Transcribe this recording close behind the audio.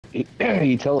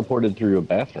He teleported through a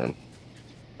bathroom.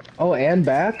 Oh, and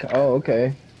back? Oh,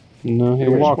 okay. No, he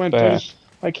walked back.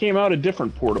 I came out a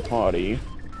different porta potty,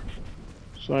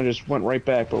 so I just went right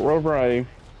back. But wherever I...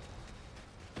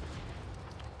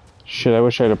 Shit, I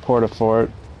wish I had a porta for it.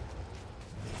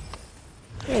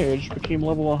 Hey, I just became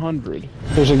level 100.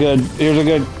 Here's a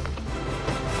good.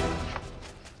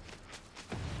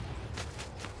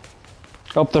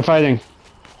 Oh, they're fighting.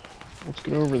 Let's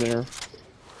get over there.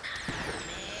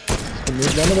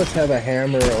 None of us have a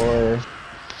hammer or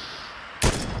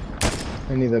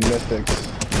any of the mythics.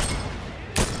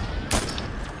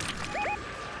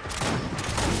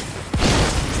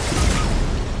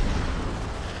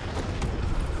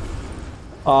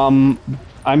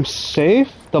 I'm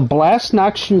safe. The blast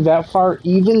knocks you that far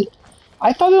even...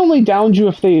 I thought it only downed you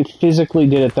if they physically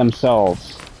did it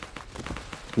themselves.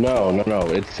 No.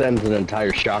 It sends an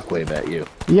entire shockwave at you.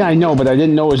 Yeah, I know, but I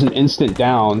didn't know it was an instant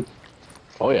down.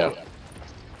 Oh yeah.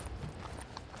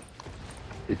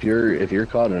 If you're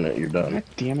caught in it, you're done. God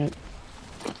damn it.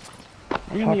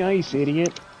 I'm on the ice,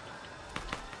 idiot.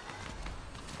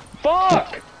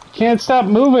 Fuck! Can't stop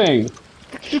moving!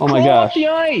 Just oh my crawl gosh. off the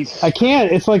ice! I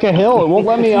can't, it's like a hill, it won't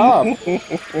let me up. We're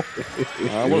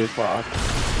fucked.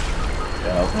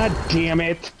 Yeah. God damn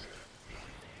it!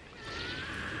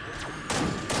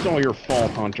 It's all your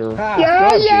fault, Hunter.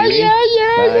 Nice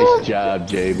job,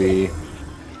 JB.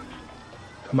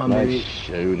 Come on, Nice baby.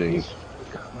 shooting.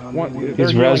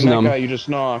 There's resing that him. guy you just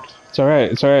knocked. It's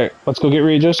alright, it's alright. Let's go get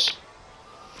Regis.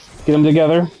 Get them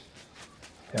together.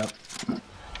 Yep. I'm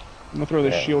gonna throw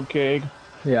this shield keg.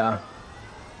 Yeah.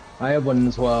 I have one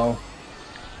as well.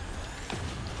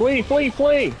 Flee, flee,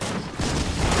 flee!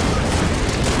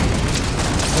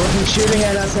 Wasn't shooting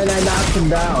at us and I knocked him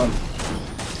down.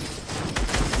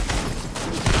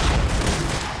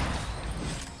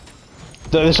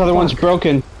 This other one's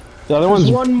broken. The other one's...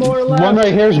 one more left. One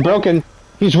right here is broken.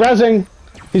 He's rezzing.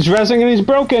 He's rezzing and he's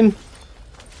broken.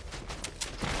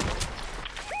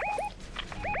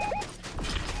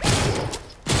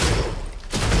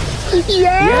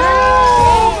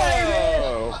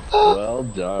 Yeah! Well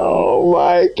done. Oh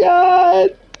my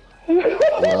god.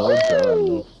 Well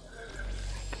done.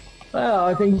 Well,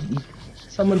 I think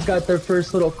someone's got their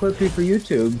first little clippy for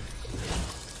YouTube.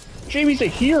 JB's a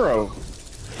hero!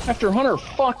 After Hunter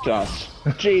fucked us,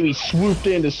 JB swooped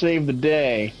in to save the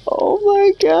day. Oh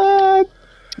my god.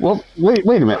 Well, wait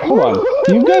a minute. Hold on.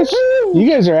 You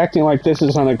guys are acting like this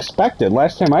is unexpected.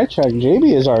 Last time I checked,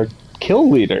 JB is our kill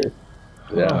leader.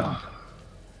 Yeah.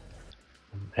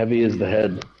 Heavy is the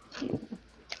head.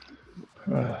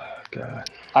 Oh, God.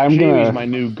 JB's my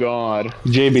new god.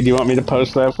 JB, do you want me to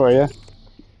post that for you?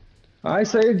 I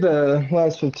saved the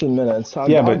last 15 minutes. I'll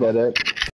Yeah, get it.